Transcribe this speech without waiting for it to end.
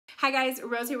Hi guys,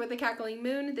 Rose here with the Cackling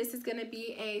Moon. This is going to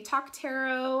be a Talk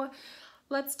Tarot.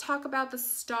 Let's talk about the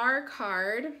Star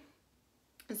card.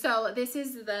 So this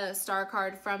is the Star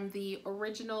card from the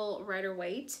original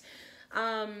Rider-Waite.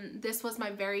 This was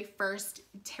my very first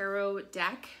tarot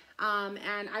deck, and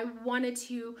I wanted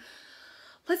to,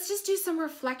 let's just do some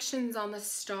reflections on the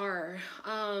Star,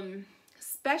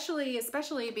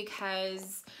 especially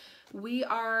because we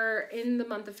are in the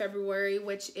month of February,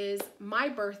 which is my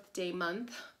birthday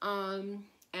month.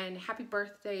 And happy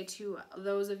birthday to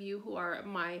those of you who are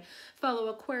my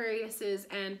fellow Aquariuses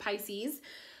and Pisces.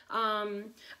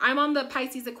 I'm on the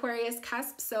Pisces Aquarius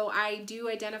cusp, so I do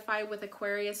identify with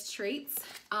Aquarius traits.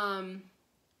 And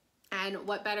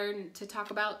what better to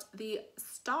talk about the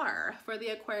Star for the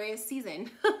Aquarius season?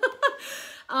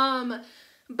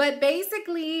 But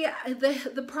basically,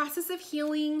 the process of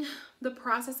healing, the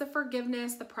process of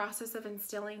forgiveness, the process of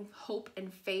instilling hope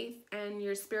and faith, and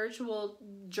your spiritual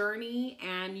journey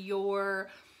and your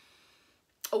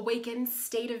awakened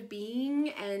state of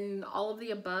being and all of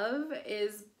the above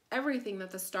is everything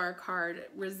that the Star card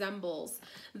resembles.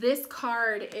 This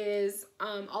card is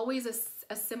always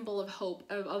a symbol of hope,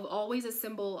 of always a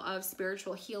symbol of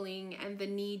spiritual healing and the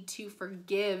need to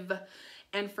forgive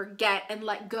and forget and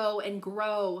let go and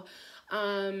grow.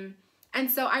 And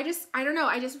so I don't know,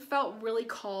 I just felt really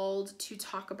called to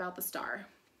talk about the Star.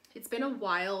 It's been a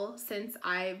while since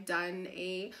I've done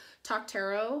a Talk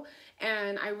Tarot,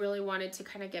 and I really wanted to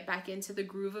kind of get back into the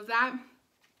groove of that.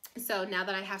 So now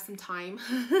that I have some time,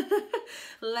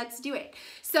 let's do it.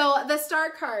 So the Star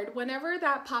card, whenever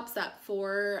that pops up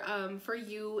for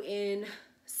you in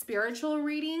spiritual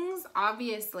readings,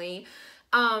 obviously,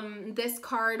 this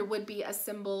card would be a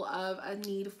symbol of a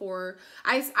need for,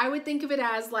 I would think of it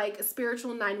as like a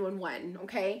spiritual 911,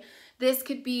 okay? This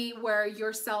could be where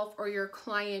yourself or your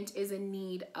client is in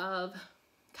need of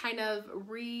kind of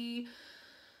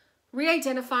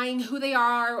re-identifying who they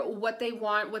are, what they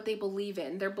want, what they believe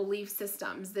in, their belief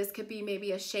systems. This could be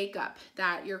maybe a shakeup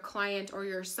that your client or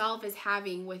yourself is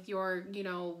having with your,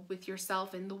 with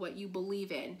yourself and what you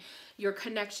believe in, your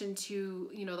connection to,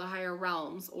 the higher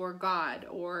realms or God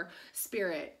or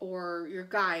spirit or your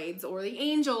guides or the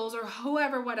angels or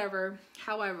whoever, whatever,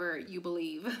 however you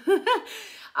believe.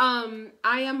 I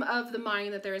am of the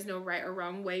mind that there is no right or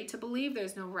wrong way to believe.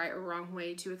 There's no right or wrong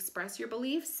way to express your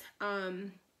beliefs.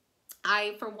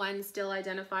 I, for one, still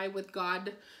identify with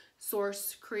God,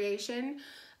 source, creation.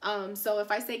 So if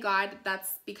I say God,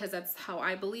 that's because that's how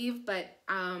I believe, but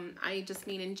I just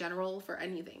mean in general for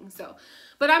anything. So,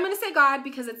 but I'm going to say God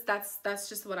because that's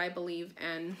just what I believe,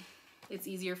 and it's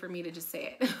easier for me to just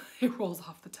say it. It rolls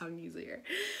off the tongue easier.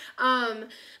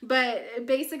 But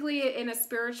basically in a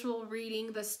spiritual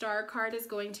reading, the Star card is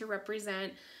going to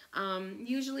represent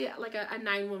usually like a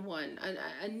 911,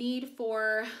 a need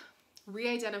for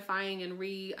re-identifying and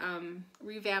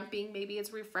revamping. Maybe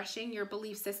it's refreshing your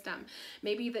belief system.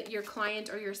 Maybe that your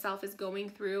client or yourself is going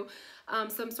through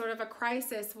some sort of a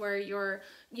crisis where you're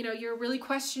really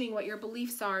questioning what your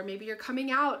beliefs are. Maybe you're coming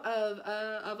out of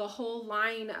a whole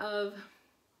line of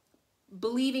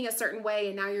believing a certain way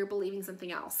and now you're believing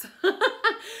something else.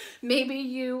 Maybe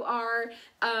you are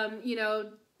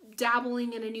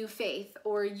dabbling in a new faith,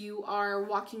 or you are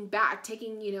walking back,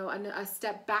 taking, a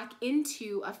step back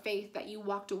into a faith that you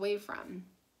walked away from.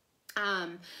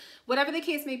 Whatever the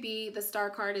case may be, the Star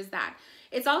card is that.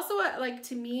 It's also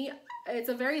to me, it's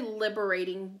a very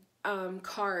liberating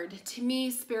card. To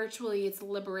me, spiritually, it's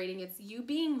liberating. It's you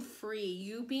being free,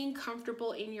 you being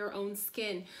comfortable in your own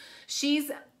skin. She's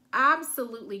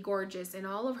absolutely gorgeous in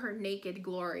all of her naked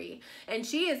glory, and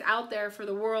she is out there for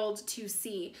the world to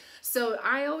see. So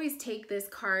I always take this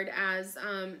card as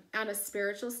on a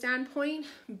spiritual standpoint,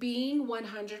 being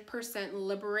 100%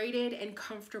 liberated and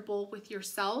comfortable with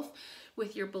yourself,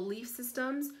 with your belief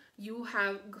systems. You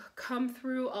have come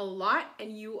through a lot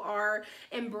and you are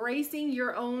embracing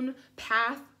your own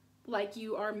path like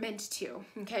you are meant to,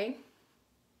 okay?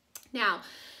 Now,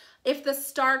 if the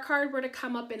Star card were to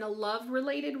come up in a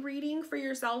love-related reading for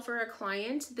yourself or a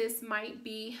client, this might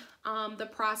be the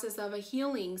process of a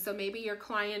healing. So maybe your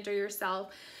client or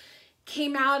yourself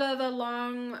came out of a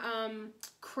long,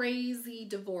 crazy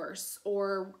divorce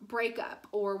or breakup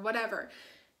or whatever,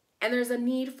 and there's a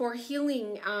need for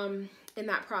healing in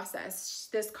that process.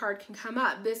 This card can come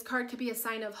up. This card could be a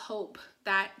sign of hope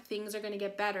that things are going to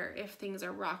get better if things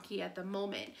are rocky at the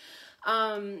moment.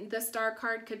 The Star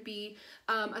card could be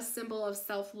a symbol of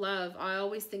self-love. I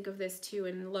always think of this too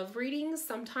in love readings.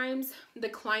 Sometimes the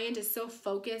client is so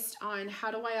focused on how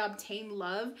do I obtain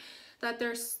love that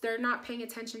they're not paying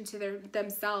attention to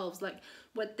themselves, like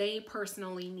what they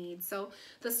personally need. So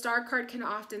the star card can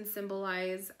often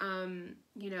symbolize,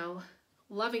 you know,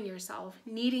 loving yourself,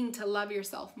 needing to love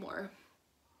yourself more,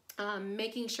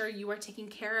 making sure you are taking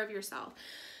care of yourself,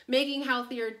 making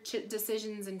healthier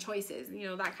decisions and choices, you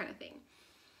know, that kind of thing.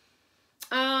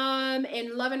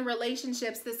 In love and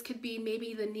relationships, this could be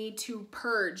maybe the need to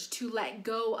purge, to let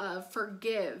go of,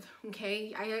 forgive,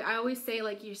 okay? I always say,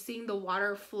 like, you're seeing the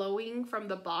water flowing from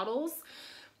the bottles.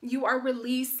 You are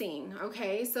releasing,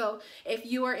 okay? So if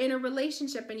you are in a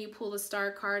relationship and you pull the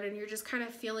star card and you're just kind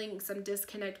of feeling some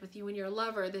disconnect with you and your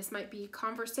lover, this might be a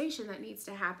conversation that needs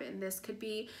to happen. This could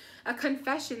be a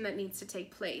confession that needs to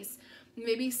take place.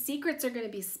 Maybe secrets are going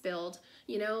to be spilled,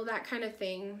 you know, that kind of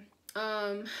thing.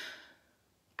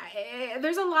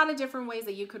 There's a lot of different ways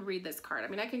that you could read this card. I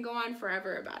mean, I can go on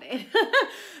forever about it.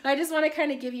 I just want to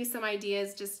kind of give you some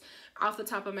ideas just off the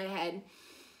top of my head.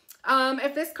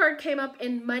 If this card came up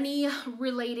in money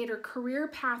related or career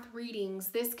path readings,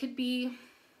 this could be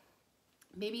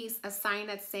maybe a sign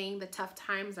that's saying the tough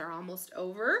times are almost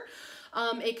over.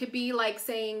 It could be like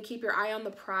saying, keep your eye on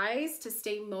the prize, to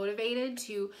stay motivated,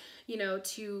 to, you know,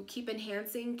 to keep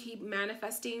enhancing, keep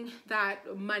manifesting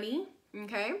that money.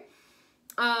 Okay.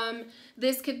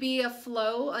 This could be a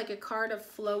flow, like a card of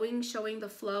flowing, showing the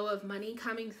flow of money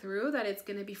coming through, that it's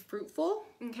going to be fruitful.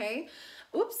 Okay.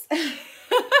 Oops.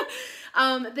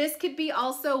 This could be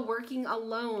also working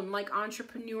alone, like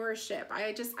entrepreneurship.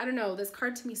 I don't know. This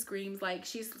card to me screams like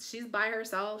she's by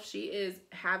herself. She is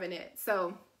having it.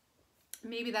 So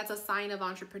maybe that's a sign of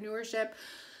entrepreneurship,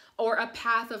 or a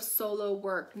path of solo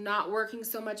work, not working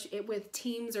so much with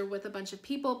teams or with a bunch of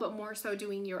people, but more so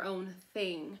doing your own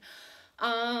thing.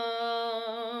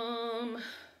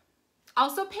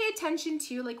 Also pay attention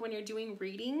to, like, when you're doing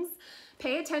readings,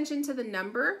 pay attention to the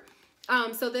number.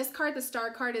 So this card, the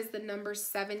star card, is the number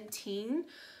 17.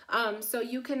 So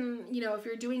you can, you know, if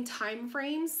you're doing time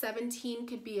frames, 17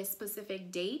 could be a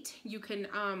specific date. You can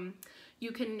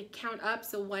count up.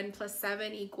 So 1 +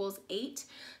 7 = 8.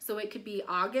 So it could be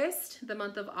August, the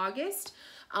month of August.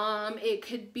 It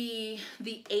could be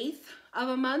the 8th of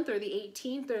a month, or the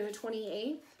 18th, or the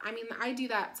 28th. I mean, I do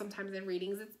that sometimes in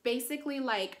readings. It's basically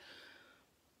like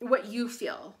what you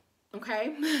feel,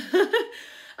 okay?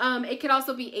 It could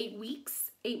also be 8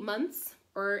 weeks, 8 months,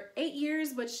 or 8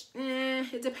 years, which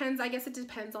it depends. I guess it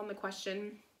depends on the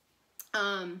question.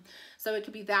 So it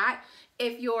could be that.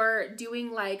 If you're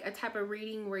doing like a type of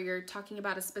reading where you're talking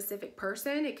about a specific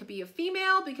person, it could be a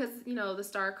female, because, you know, the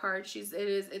star card,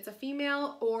 it's a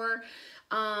female. Or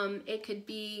it could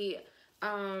be,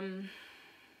 how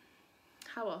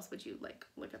else would you like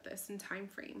look at this in time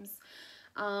frames?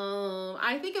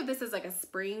 I think of this as like a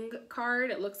spring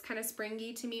card. It looks kind of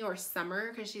springy to me, or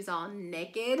summer, because she's all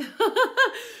naked.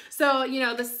 So, you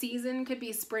know, the season could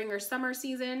be spring or summer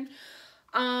season.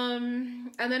 And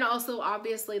then also,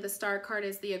 obviously, the star card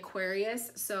is the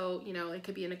Aquarius. So, you know, it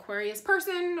could be an Aquarius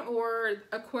person or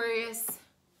Aquarius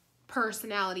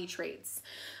personality traits.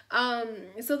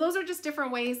 So those are just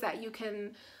different ways that you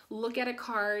can look at a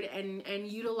card and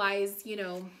utilize, you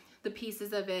know, the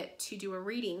pieces of it to do a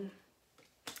reading.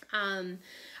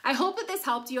 I hope that this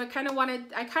helped you. I kind of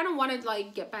wanted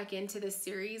like get back into this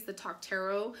series, the Talk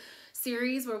Tarot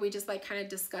series, where we just like kind of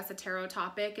discuss a tarot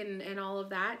topic and all of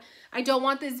that. I don't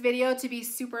want this video to be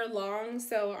super long,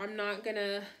 so I'm not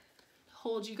gonna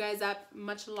hold you guys up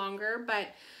much longer, but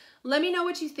let me know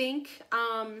what you think.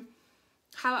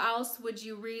 How else would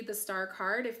you read the star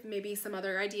card, if maybe some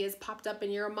other ideas popped up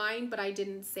in your mind but I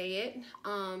didn't say it,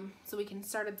 so we can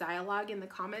start a dialogue in the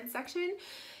comment section.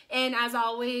 And as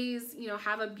always, you know,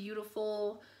 have a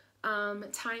beautiful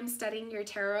time studying your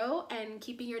tarot and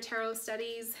keeping your tarot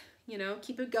studies, you know,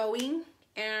 keep it going.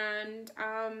 And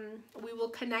we will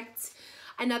connect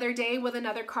another day with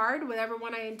another card, whatever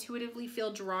one I intuitively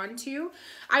feel drawn to.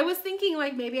 I was thinking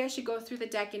like maybe I should go through the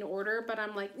deck in order, but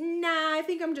I'm like, nah, I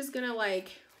think I'm just gonna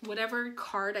like whatever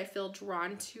card I feel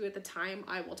drawn to at the time,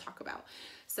 I will talk about.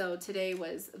 So today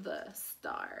was the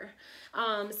Star.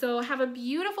 So have a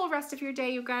beautiful rest of your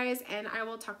day, you guys, and I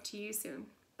will talk to you soon.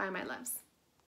 Bye, my loves.